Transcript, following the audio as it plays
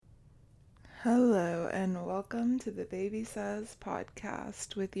Hello, and welcome to the Baby Says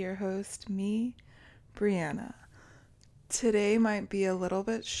podcast with your host, me, Brianna. Today might be a little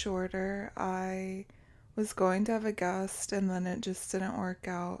bit shorter. I was going to have a guest and then it just didn't work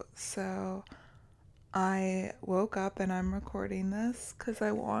out, so I woke up and I'm recording this because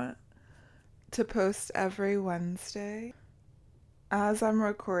I want to post every Wednesday. As I'm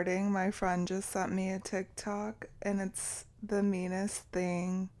recording, my friend just sent me a TikTok and it's the meanest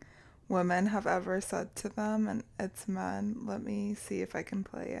thing women have ever said to them, and it's men. Let me see if I can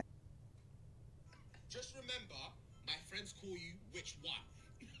play it. Just remember, my friends call you which one?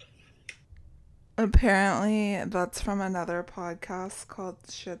 Apparently, that's from another podcast called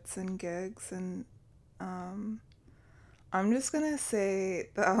Shits and Gigs, and I'm just gonna say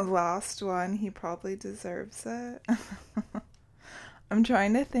the last one, he probably deserves it. I'm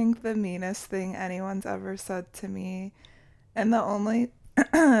trying to think the meanest thing anyone's ever said to me, and the only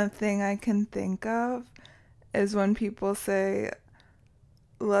thing I can think of is when people say,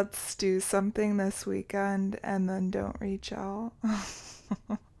 let's do something this weekend, and then don't reach out.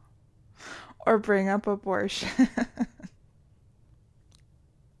 Or bring up abortion.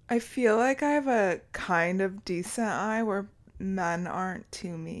 I feel like I have a kind of decent eye where men aren't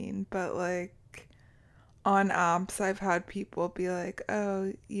too mean, but like on apps, I've had people be like,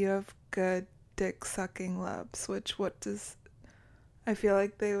 oh, you have good dick sucking lips, which I feel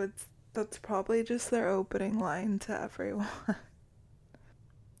like that's probably just their opening line to everyone.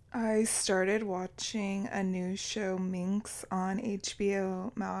 I started watching a new show, MINX, on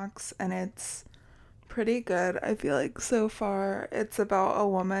HBO Max, and it's pretty good. I feel like so far it's about a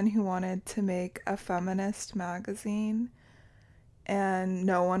woman who wanted to make a feminist magazine, and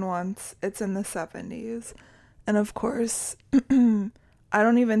it's in the 70s. And of course, I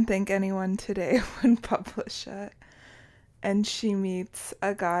don't even think anyone today would publish it. And she meets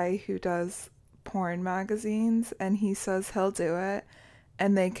a guy who does porn magazines, and he says he'll do it.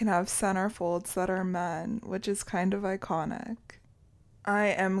 And they can have centerfolds that are men, which is kind of iconic. I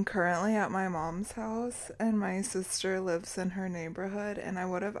am currently at my mom's house, and my sister lives in her neighborhood, and I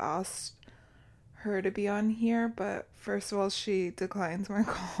would have asked her to be on here, but first of all, she declines my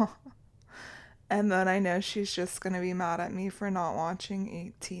call. And then I know she's just going to be mad at me for not watching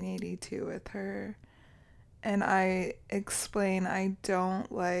 1882 with her. And I explain I can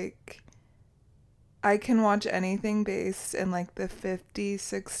watch anything based in like the 50s,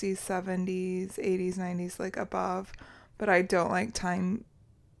 60s, 70s, 80s, 90s, like above, but I don't like time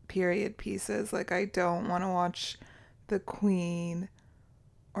period pieces. Like I don't want to watch The Queen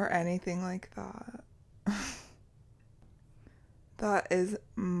or anything like that. That is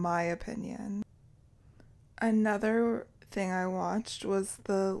my opinion. Another thing I watched was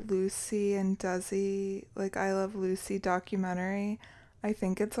the Lucy and Desi, like I Love Lucy documentary. I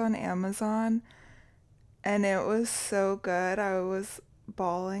think it's on Amazon. And it was so good. I was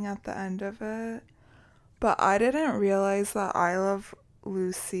bawling at the end of it. But I didn't realize that I Love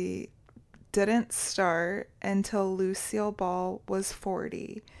Lucy didn't start until Lucille Ball was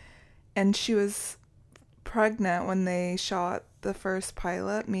 40. And she was pregnant when they shot the first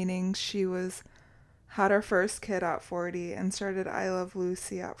pilot, meaning had her first kid at 40 and started I Love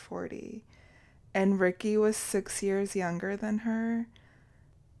Lucy at 40. And Ricky was 6 years younger than her.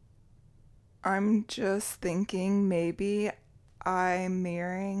 I'm just thinking maybe I'm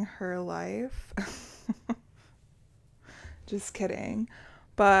mirroring her life. Just kidding.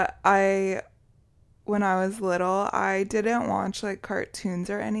 But when I was little, I didn't watch like cartoons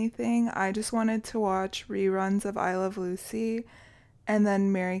or anything. I just wanted to watch reruns of I Love Lucy and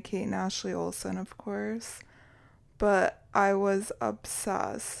then Mary-Kate and Ashley Olsen, of course. But I was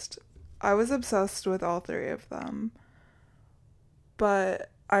obsessed. I was obsessed with all three of them. But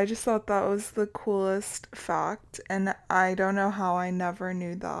I just thought that was the coolest fact, and I don't know how I never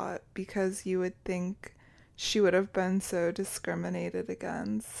knew that, because you would think she would have been so discriminated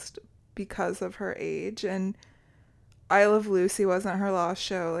against because of her age, and I Love Lucy wasn't her last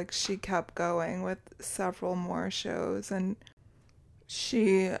show. Like, she kept going with several more shows, and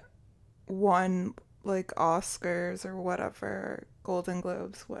she won like Oscars or whatever, Golden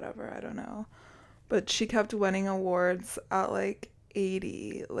Globes, whatever, I don't know. But she kept winning awards at like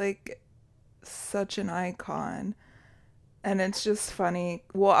 80, like such an icon. And it's just funny.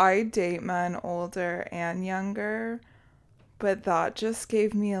 Well, I date men older and younger, but that just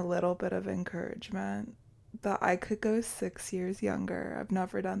gave me a little bit of encouragement that I could go 6 years younger. I've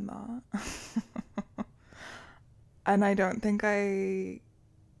never done that. And I don't think I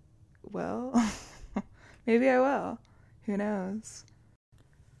will. Maybe I will. Who knows?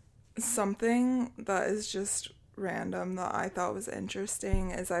 Something that is just random that I thought was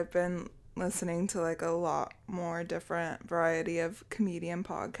interesting is I've been listening to like a lot more different variety of comedian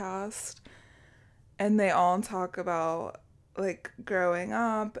podcasts, and they all talk about like growing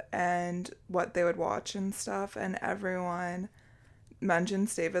up and what they would watch and stuff, and everyone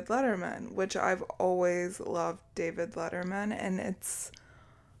mentions David Letterman, which I've always loved David Letterman, and it's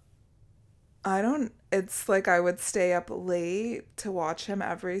like I would stay up late to watch him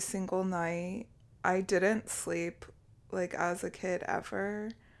every single night. I didn't sleep like as a kid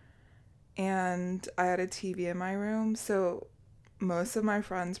ever, and I had a TV in my room, so most of my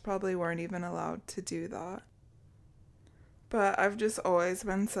friends probably weren't even allowed to do that. But I've just always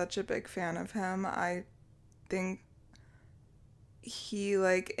been such a big fan of him. I think he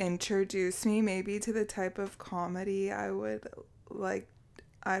like introduced me maybe to the type of comedy I would like.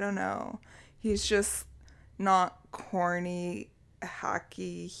 I don't know. He's just not corny,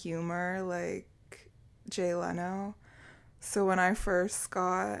 hacky humor like Jay Leno. So when I first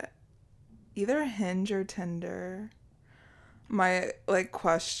got either Hinge or Tinder, my like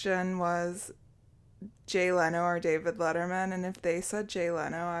question was Jay Leno or David Letterman, and if they said Jay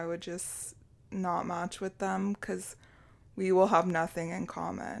Leno, I would just not match with them because we will have nothing in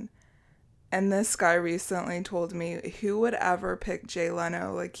common. And this guy recently told me, who would ever pick Jay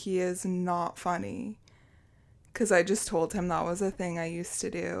Leno? Like, he is not funny. Because I just told him that was a thing I used to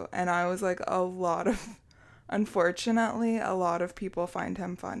do. And I was like, unfortunately, a lot of people find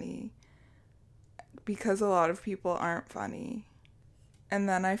him funny. Because a lot of people aren't funny. And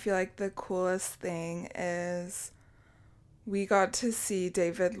then I feel like the coolest thing is we got to see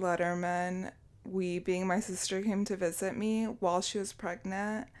David Letterman. We, being my sister, came to visit me while she was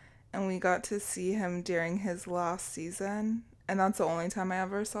pregnant. And we got to see him during his last season. And that's the only time I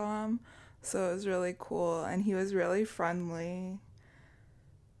ever saw him. So it was really cool. And he was really friendly.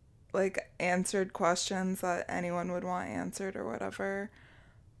 Like, answered questions that anyone would want answered or whatever.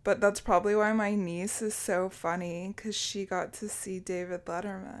 But that's probably why my niece is so funny. Because she got to see David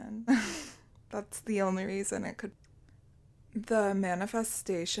Letterman. That's the only reason it could. The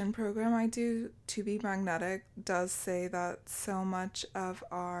manifestation program I do, To Be Magnetic, does say that so much of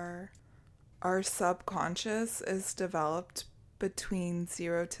our subconscious is developed between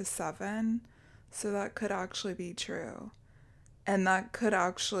 0 to 7. So that could actually be true. And that could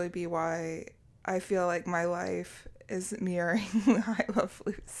actually be why I feel like my life is mirroring I Love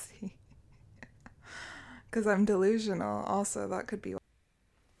Lucy. Because I'm delusional. Also, that could be why.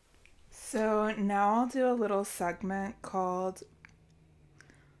 So now I'll do a little segment called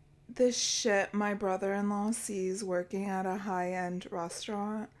 "The Shit My Brother-in-Law Sees Working at a High-End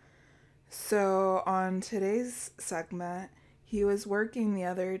Restaurant." So on today's segment, he was working the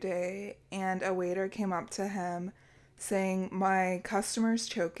other day and a waiter came up to him saying, "My customer's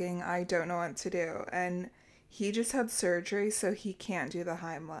choking, I don't know what to do." And he just had surgery, so he can't do the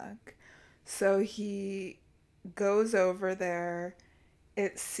Heimlich. So he goes over there.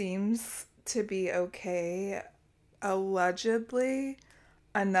 It seems to be okay. Allegedly,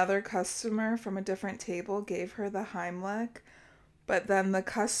 another customer from a different table gave her the Heimlich, but then the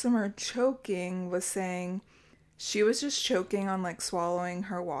customer choking was saying she was just choking on like swallowing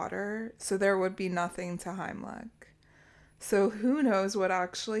her water, so there would be nothing to Heimlich. So who knows what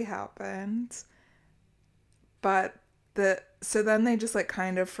actually happened? But so then they just like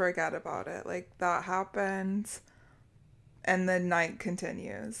kind of forget about it. Like that happened and the night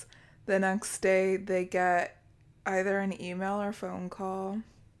continues. The next day they get either an email or phone call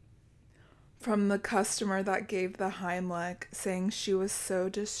from the customer that gave the Heimlich saying she was so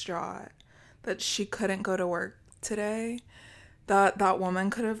distraught that she couldn't go to work today, that that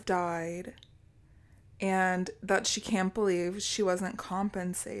woman could have died, and that she can't believe she wasn't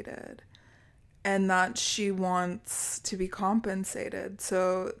compensated, and that she wants to be compensated.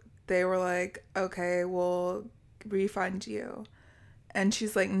 So they were like, okay, we'll refund you. And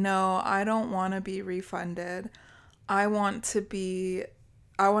she's like, no, I don't want to be refunded. I want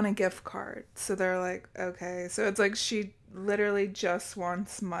a gift card. So they're like, okay. So it's like she literally just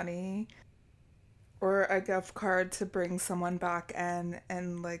wants money or a gift card to bring someone back in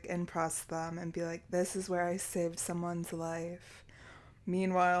and like impress them and be like, this is where I saved someone's life.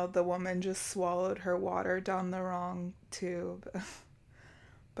 Meanwhile, the woman just swallowed her water down the wrong tube.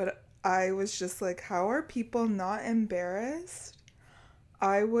 But I was just like, how are people not embarrassed?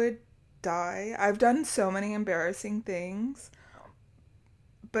 I would die. I've done so many embarrassing things,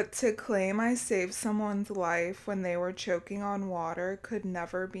 but to claim I saved someone's life when they were choking on water could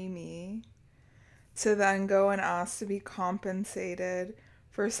never be me. To then go and ask to be compensated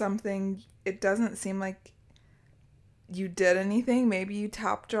for something, it doesn't seem like you did anything. Maybe you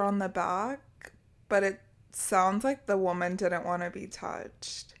tapped her on the back, but it sounds like the woman didn't want to be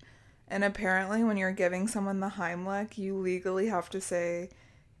touched. And apparently when you're giving someone the Heimlich, you legally have to say,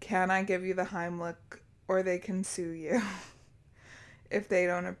 can I give you the Heimlich, or they can sue you if they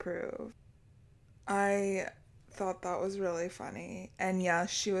don't approve. I thought that was really funny. And yes,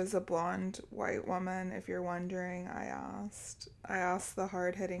 she was a blonde white woman, if you're wondering. I asked the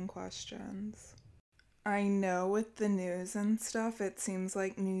hard-hitting questions. I know with the news and stuff, it seems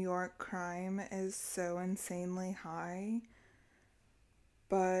like New York crime is so insanely high.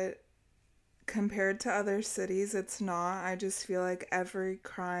 But compared to other cities, it's not. I just feel like every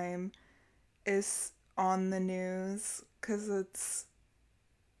crime is on the news because it's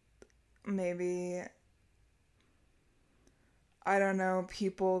maybe, I don't know,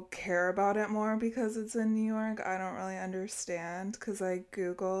 people care about it more because it's in New York. I don't really understand because I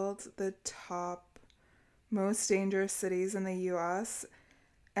Googled the top most dangerous cities in the US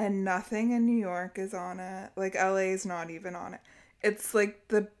and nothing in New York is on it. Like LA is not even on it. It's like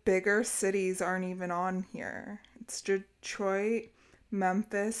the bigger cities aren't even on here. It's Detroit,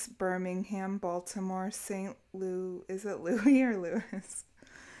 Memphis, Birmingham, Baltimore, St. Louis, is it Louis or Louis?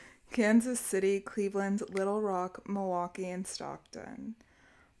 Kansas City, Cleveland, Little Rock, Milwaukee, and Stockton.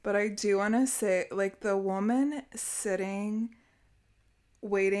 But I do want to say, like, the woman sitting,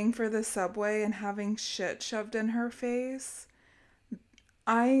 waiting for the subway and having shit shoved in her face,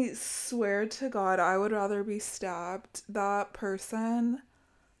 I swear to God, I would rather be stabbed. That person,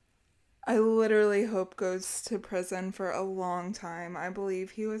 I literally hope goes to prison for a long time. I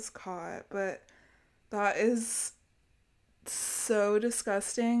believe he was caught, but that is so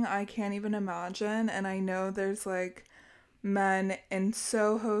disgusting. I can't even imagine. And I know there's like men in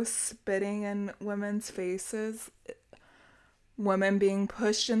Soho spitting in women's faces, women being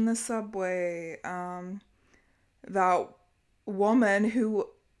pushed in the subway. That woman who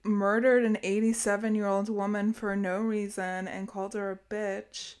murdered an 87-year-old woman for no reason and called her a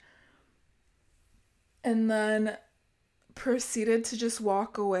bitch, and then proceeded to just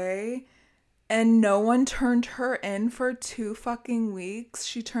walk away, and no one turned her in for 2 fucking weeks.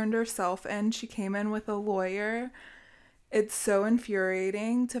 She turned herself in. She came in with a lawyer. It's so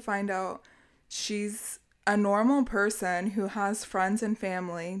infuriating to find out she's a normal person who has friends and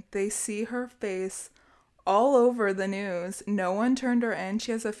family. They see her face all over the news. No one turned her in.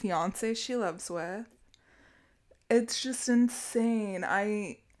 She has a fiance she lives with. It's just insane.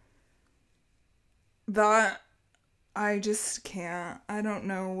 I just can't. I don't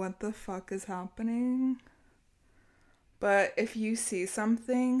know what the fuck is happening. But if you see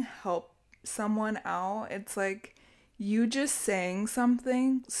something, help someone out. It's like you just saying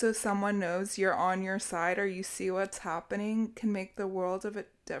something so someone knows you're on your side or you see what's happening can make the world of a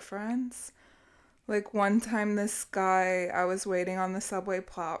difference. Like one time this guy, I was waiting on the subway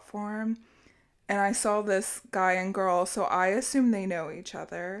platform and I saw this guy and girl, so I assumed they know each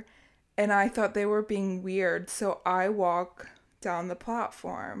other. And I thought they were being weird, so I walk down the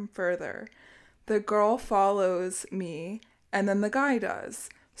platform further. The girl follows me, and then the guy does.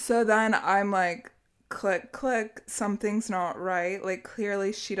 So then I'm like, click, click, something's not right. Like,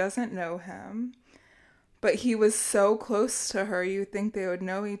 clearly she doesn't know him. But he was so close to her, you'd think they would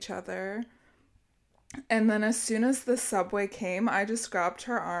know each other. And then as soon as the subway came, I just grabbed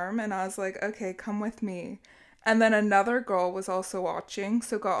her arm, and I was like, okay, come with me. And then another girl was also watching,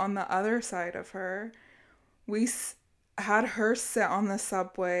 so got on the other side of her. We had her sit on the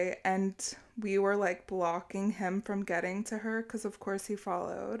subway, and we were like blocking him from getting to her because of course he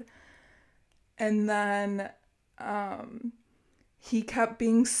followed. And then he kept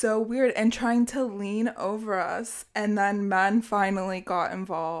being so weird and trying to lean over us. And then men finally got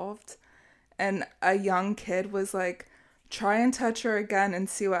involved. And a young kid was like, try and touch her again and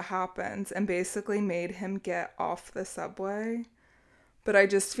see what happens, and basically made him get off the subway. But I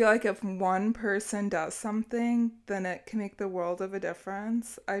just feel like if one person does something, then it can make the world of a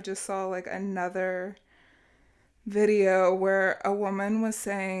difference. I just saw like another video where a woman was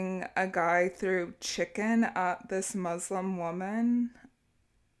saying a guy threw chicken at this Muslim woman,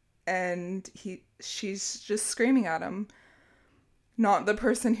 and she's just screaming at him. Not the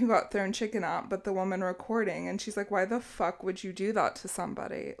person who got thrown chicken at, but the woman recording. And she's like, why the fuck would you do that to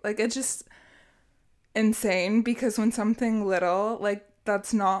somebody? Like, it's just insane because when something little, like,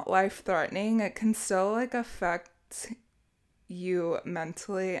 that's not life-threatening, it can still, like, affect you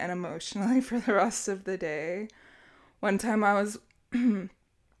mentally and emotionally for the rest of the day. One time I was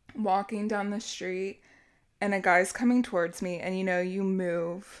walking down the street and a guy's coming towards me, and, you know, you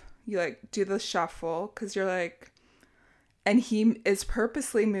move. You, like, do the shuffle because you're like... And he is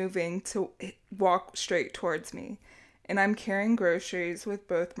purposely moving to walk straight towards me. And I'm carrying groceries with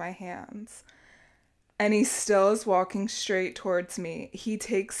both my hands. And he still is walking straight towards me. He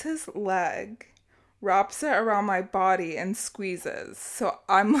takes his leg, wraps it around my body, and squeezes. So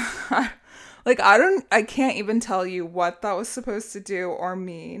I'm like, I can't even tell you what that was supposed to do or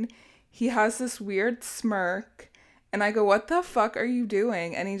mean. He has this weird smirk, and I go, "What the fuck are you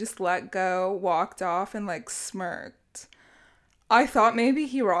doing?" And he just let go, walked off, and like smirked. I thought maybe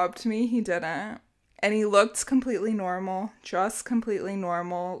he robbed me. He didn't. And he looked completely normal, dressed completely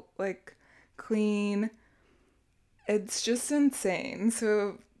normal, like clean. It's just insane.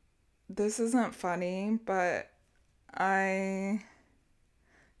 So this isn't funny, but I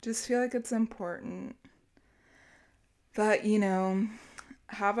just feel like it's important that,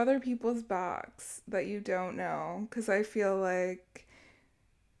 have other people's backs that you don't know. Because I feel like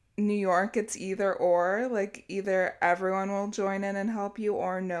New York, it's either or. Like, either everyone will join in and help you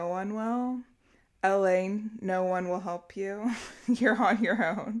or no one will. LA, no one will help you. You're on your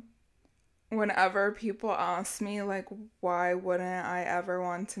own. Whenever people ask me, like, why wouldn't I ever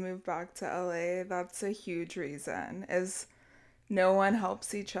want to move back to LA, that's a huge reason, is no one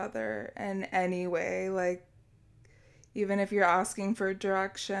helps each other in any way. Like, even if you're asking for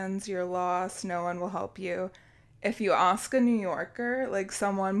directions, you're lost, no one will help you. If you ask a New Yorker, like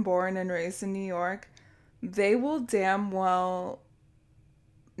someone born and raised in New York, they will damn well,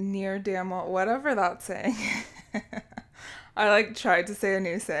 near damn well, whatever that's saying. I like tried to say a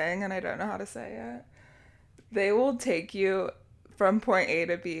new saying and I don't know how to say it. They will take you from point A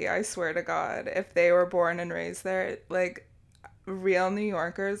to B, I swear to God, if they were born and raised there. Like, real New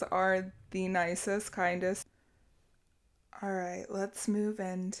Yorkers are the nicest, kindest. All right, let's move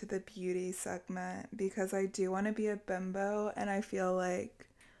into the beauty segment because I do want to be a bimbo and I feel like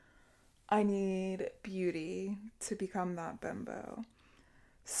I need beauty to become that bimbo.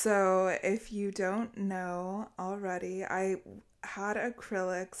 So, if you don't know already, I had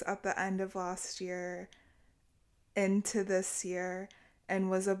acrylics at the end of last year into this year and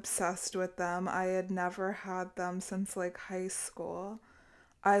was obsessed with them. I had never had them since like high school.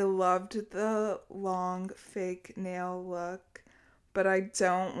 I loved the long fake nail look, but I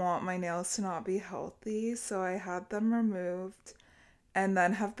don't want my nails to not be healthy, so I had them removed and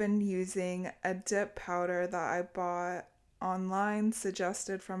then have been using a dip powder that I bought online,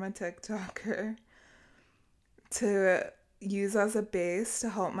 suggested from a TikToker, to use as a base to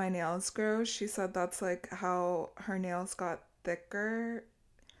help my nails grow. She said that's like how her nails got thicker.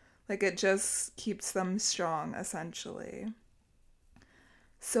 Like it just keeps them strong, essentially.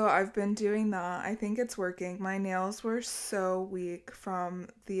 So I've been doing that. I think it's working. My nails were so weak from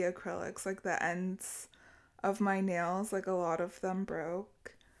the acrylics, like the ends of my nails, like a lot of them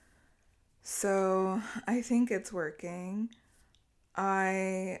broke. So I think it's working.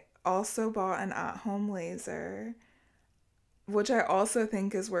 I also bought an at-home laser, which I also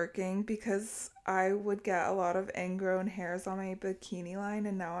think is working because I would get a lot of ingrown hairs on my bikini line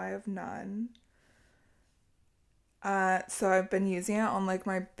and now I have none. So I've been using it on like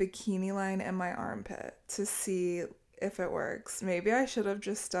my bikini line and my armpit to see if it works. Maybe I should have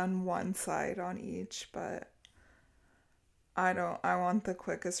just done one side on each, but I want the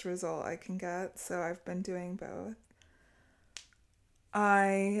quickest result I can get, so I've been doing both.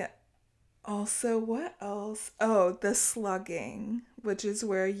 I also, what else? Oh, the slugging, which is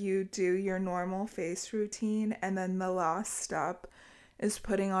where you do your normal face routine and then the last step is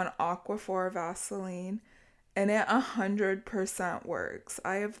putting on Aquaphor Vaseline and it 100% works.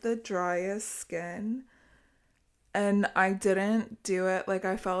 I have the driest skin and I didn't do it. Like,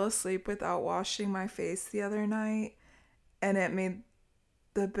 I fell asleep without washing my face the other night and it made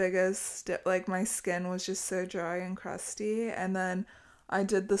the biggest, like, my skin was just so dry and crusty. And then I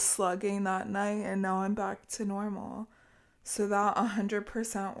did the slugging that night and now I'm back to normal. So that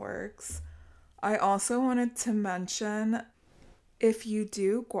 100% works. I also wanted to mention, if you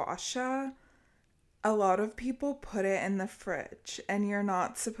do gua sha, a lot of people put it in the fridge and you're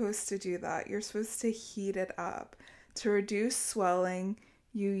not supposed to do that. You're supposed to heat it up. To reduce swelling,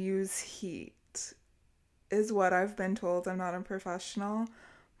 you use heat, is what I've been told. I'm not a professional,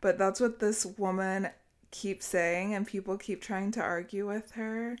 but that's what this woman keeps saying and people keep trying to argue with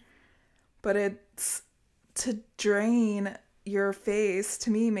her. But it's to drain your face.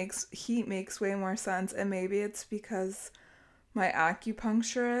 To me, makes way more sense, and maybe it's because my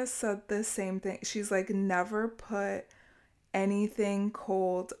acupuncturist said the same thing. She's like, never put anything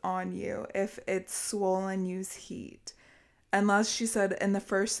cold on you. If it's swollen, use heat. Unless, she said, in the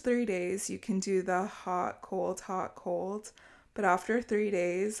first 3 days, you can do the hot, cold. But after 3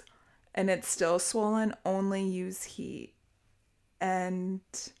 days, and it's still swollen, only use heat. And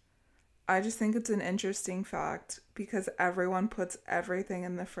I just think it's an interesting fact because everyone puts everything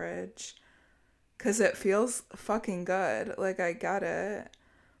in the fridge. 'cause it feels fucking good. Like, I get it.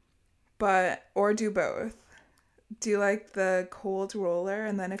 But, or do both. Do like the cold roller,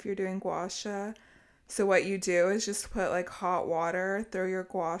 and then if you're doing gua sha, so what you do is just put like hot water, throw your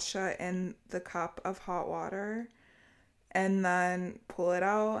gua sha in the cup of hot water, and then pull it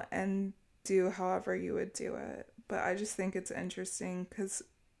out and do however you would do it. But I just think it's interesting because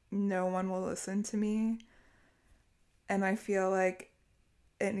no one will listen to me. And I feel like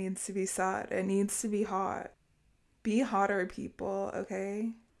it needs to be said. It needs to be hot. Be hotter, people,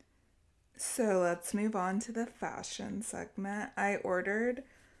 okay? So let's move on to the fashion segment. I ordered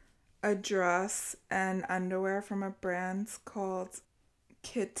a dress and underwear from a brand called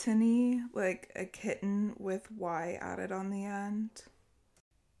Kitteny, like a kitten with Y added on the end.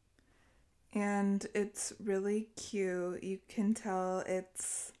 And it's really cute. You can tell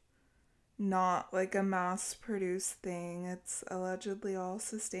it's not like a mass produced thing. It's allegedly all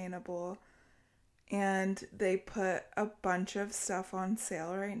sustainable. And they put a bunch of stuff on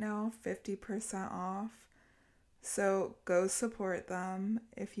sale right now, 50% off. So go support them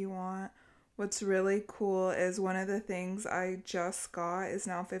if you want. What's really cool is one of the things I just got is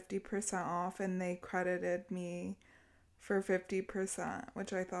now 50% off, and they credited me for 50%,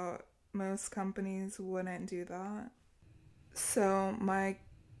 which I thought most companies wouldn't do that. So my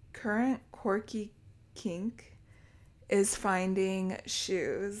current quirky kink is finding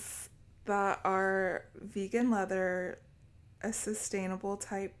shoes that are vegan leather, a sustainable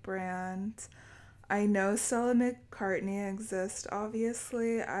type brand. I know Stella McCartney exists,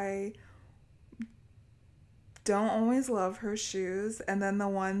 obviously. I don't always love her shoes, and then the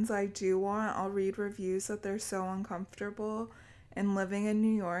ones I do want, I'll read reviews that they're so uncomfortable. And living in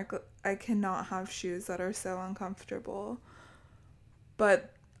New York, I cannot have shoes that are so uncomfortable.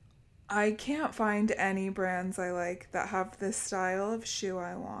 But I can't find any brands I like that have this style of shoe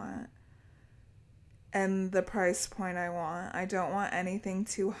I want and the price point I want. I don't want anything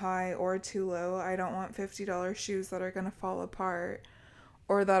too high or too low. I don't want $50 shoes that are going to fall apart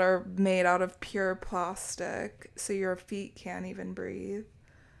or that are made out of pure plastic so your feet can't even breathe.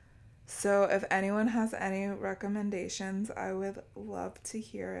 So if anyone has any recommendations, I would love to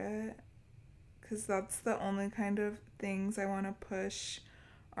hear it, because that's the only kind of things I want to push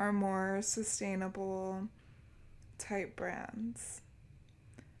are more sustainable type brands.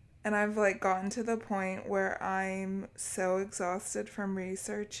 And I've like gotten to the point where I'm so exhausted from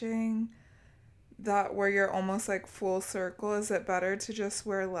researching that where you're almost like full circle. Is it better to just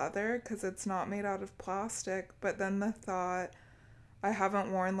wear leather because it's not made out of plastic? But then the thought, I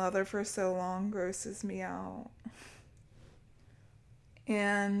haven't worn leather for so long, grosses me out.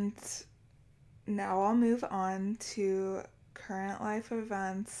 And now I'll move on to current life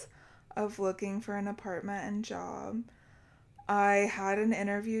events of looking for an apartment and job. I had an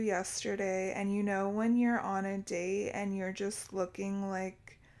interview yesterday, and you know when you're on a date and you're just looking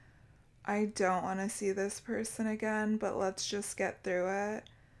like, I don't want to see this person again, but let's just get through it.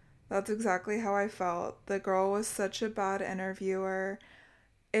 That's exactly how I felt. The girl was such a bad interviewer.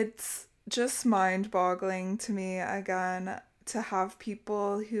 It's just mind-boggling to me, again, to have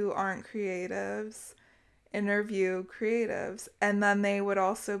people who aren't creatives interview creatives, and then they would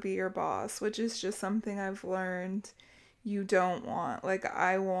also be your boss, which is just something I've learned you don't want. Like,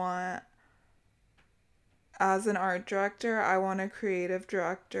 as an art director, I want a creative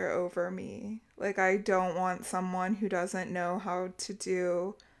director over me. Like, I don't want someone who doesn't know how to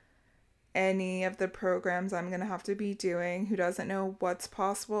do any of the programs I'm going to have to be doing, who doesn't know what's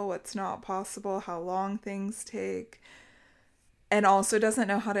possible, what's not possible, how long things take, and also doesn't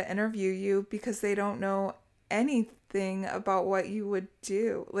know how to interview you because they don't know anything about what you would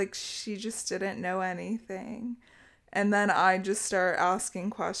do. Like, she just didn't know anything. And then I just start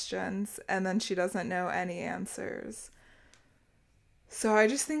asking questions, and then she doesn't know any answers. So I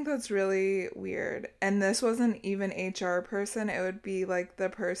just think that's really weird. And this wasn't even HR person. It would be like the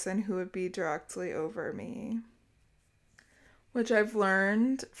person who would be directly over me. Which I've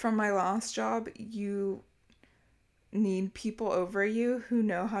learned from my last job, you need people over you who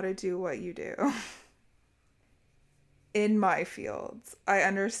know how to do what you do. In my fields, I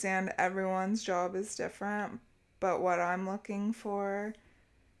understand everyone's job is different, but what I'm looking for,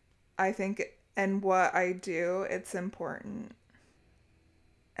 I think, and what I do, it's important.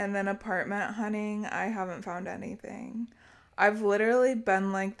 And then apartment hunting, I haven't found anything. I've literally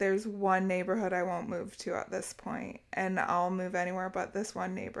been like, there's one neighborhood I won't move to at this point, and I'll move anywhere but this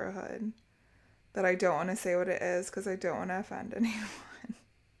one neighborhood that I don't want to say what it is because I don't want to offend anyone.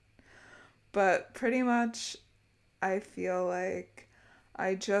 But pretty much, I feel like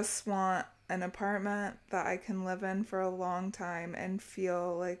I just want an apartment that I can live in for a long time and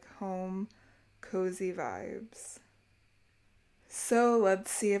feel like home cozy vibes. So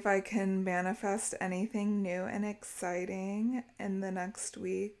let's see if I can manifest anything new and exciting in the next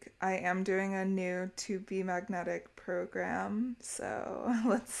week. I am doing a new To Be Magnetic program, so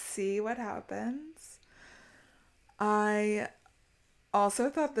let's see what happens. I also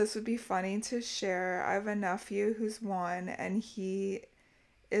thought this would be funny to share. I have a nephew who's 1, and he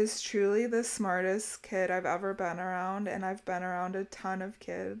is truly the smartest kid I've ever been around, and I've been around a ton of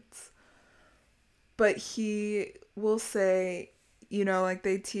kids. But he will say, like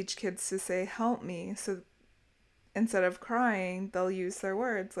they teach kids to say, help me. So instead of crying, they'll use their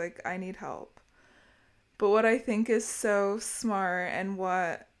words like, I need help. But what I think is so smart and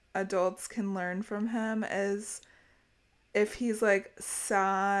what adults can learn from him is if he's like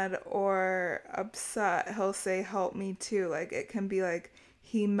sad or upset, he'll say, help me too. Like it can be like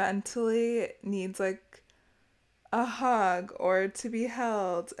he mentally needs like a hug or to be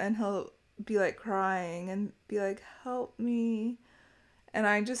held, and he'll be like crying and be like, help me. And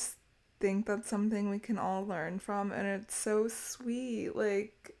I just think that's something we can all learn from, and it's so sweet.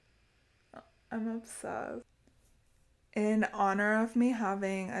 Like, I'm obsessed. In honor of me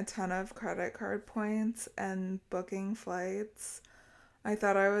having a ton of credit card points and booking flights, I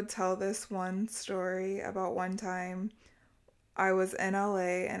thought I would tell this one story about one time I was in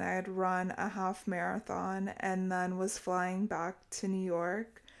LA and I had run a half marathon and then was flying back to New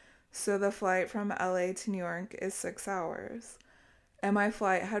York. So the flight from LA to New York is 6 hours. And my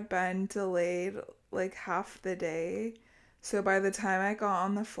flight had been delayed like half the day. So by the time I got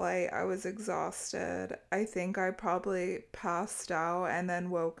on the flight, I was exhausted. I think I probably passed out and then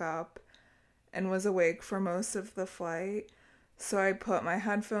woke up and was awake for most of the flight. So I put my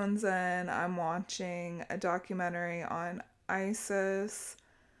headphones in. I'm watching a documentary on ISIS.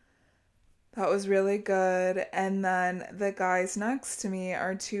 That was really good. And then the guys next to me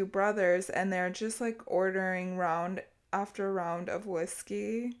are 2 brothers, and they're just like ordering round after round of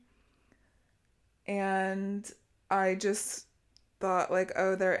whiskey. And I just thought like,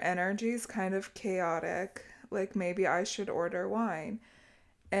 oh, their energy's kind of chaotic. Like maybe I should order wine.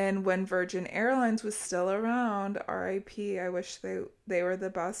 And when Virgin Airlines was still around, RIP, I wish they were the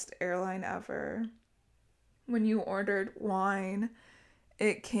best airline ever. When you ordered wine,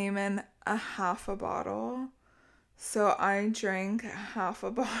 it came in a half a bottle. So I drank half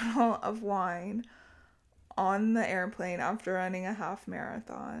a bottle of wine on the airplane after running a half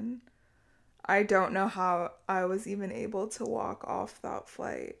marathon. I don't know how I was even able to walk off that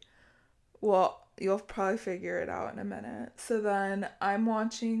flight. Well, you'll probably figure it out in a minute. So then I'm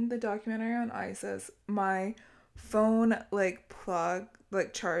watching the documentary on ISIS. My phone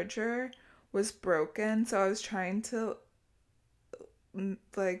charger was broken, so I was trying to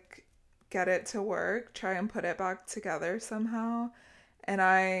like get it to work, try and put it back together somehow.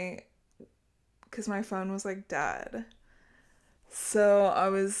 And because my phone was like dead. So I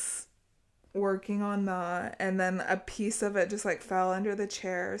was working on that, and then a piece of it just like fell under the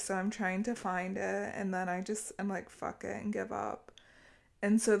chair, so I'm trying to find it, and then I'm like, fuck it, and give up.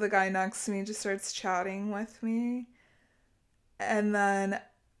 And so the guy next to me just starts chatting with me, and then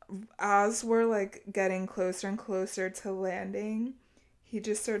as we're like getting closer and closer to landing, he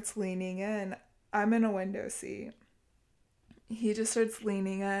just starts leaning in. I'm in a window seat. He just starts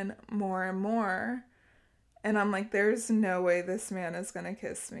leaning in more and more, and I'm like, there's no way this man is gonna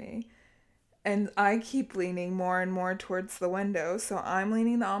kiss me. And I keep leaning more and more towards the window. So I'm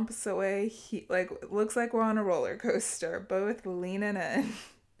leaning the opposite way. He, like, it looks like we're on a roller coaster, both leaning in.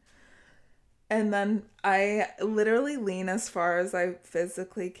 And then I literally lean as far as I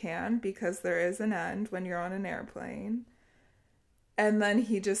physically can because there is an end when you're on an airplane. And then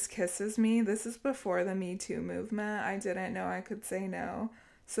he just kisses me. This is before the Me Too movement. I didn't know I could say no.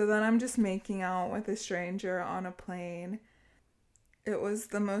 So then I'm just making out with a stranger on a plane. It was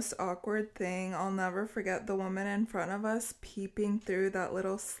the most awkward thing. I'll never forget the woman in front of us peeping through that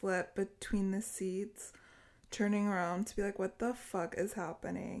little slit between the seats, turning around to be like, what the fuck is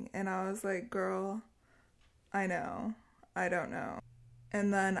happening? And I was like, girl, I know. I don't know.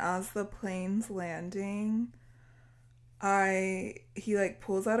 And then as the plane's landing, he like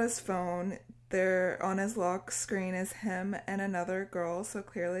pulls out his phone. There on his lock screen is him and another girl, so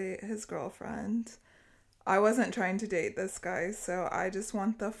clearly his girlfriend. I wasn't trying to date this guy, so I just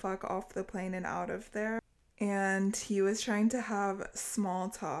want the fuck off the plane and out of there. And he was trying to have small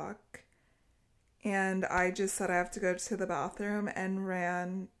talk. And I just said I have to go to the bathroom and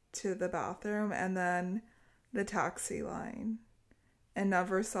ran to the bathroom and then the taxi line. And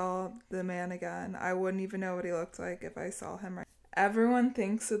never saw the man again. I wouldn't even know what he looked like if I saw him. Everyone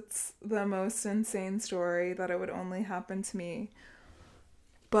thinks it's the most insane story, that it would only happen to me.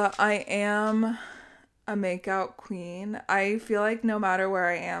 But I am a makeout queen. I feel like no matter where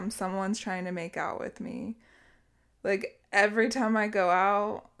I am, someone's trying to make out with me. Like every time I go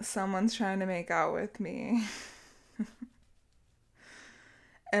out, someone's trying to make out with me.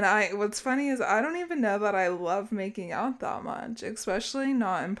 And what's funny is I don't even know that I love making out that much, especially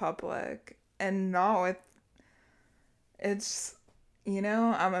not in public and not with, it's, I'm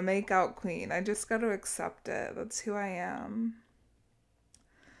a makeout queen. I just got to accept it. That's who I am.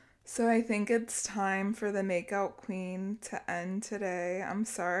 So I think it's time for the makeout queen to end today. I'm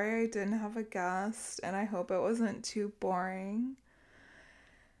sorry I didn't have a guest, and I hope it wasn't too boring.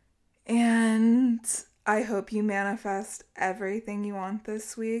 And I hope you manifest everything you want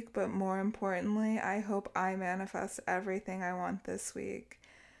this week, but more importantly, I hope I manifest everything I want this week.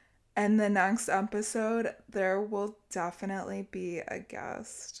 And the next episode, there will definitely be a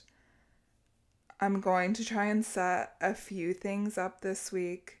guest. I'm going to try and set a few things up this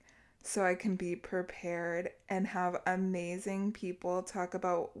week so I can be prepared and have amazing people talk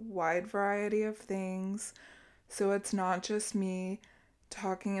about wide variety of things. So it's not just me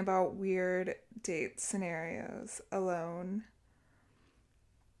talking about weird date scenarios alone.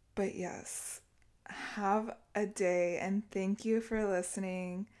 But yes, have a day and thank you for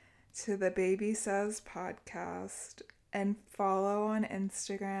listening to the Baby Says podcast and follow on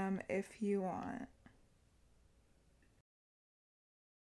Instagram if you want.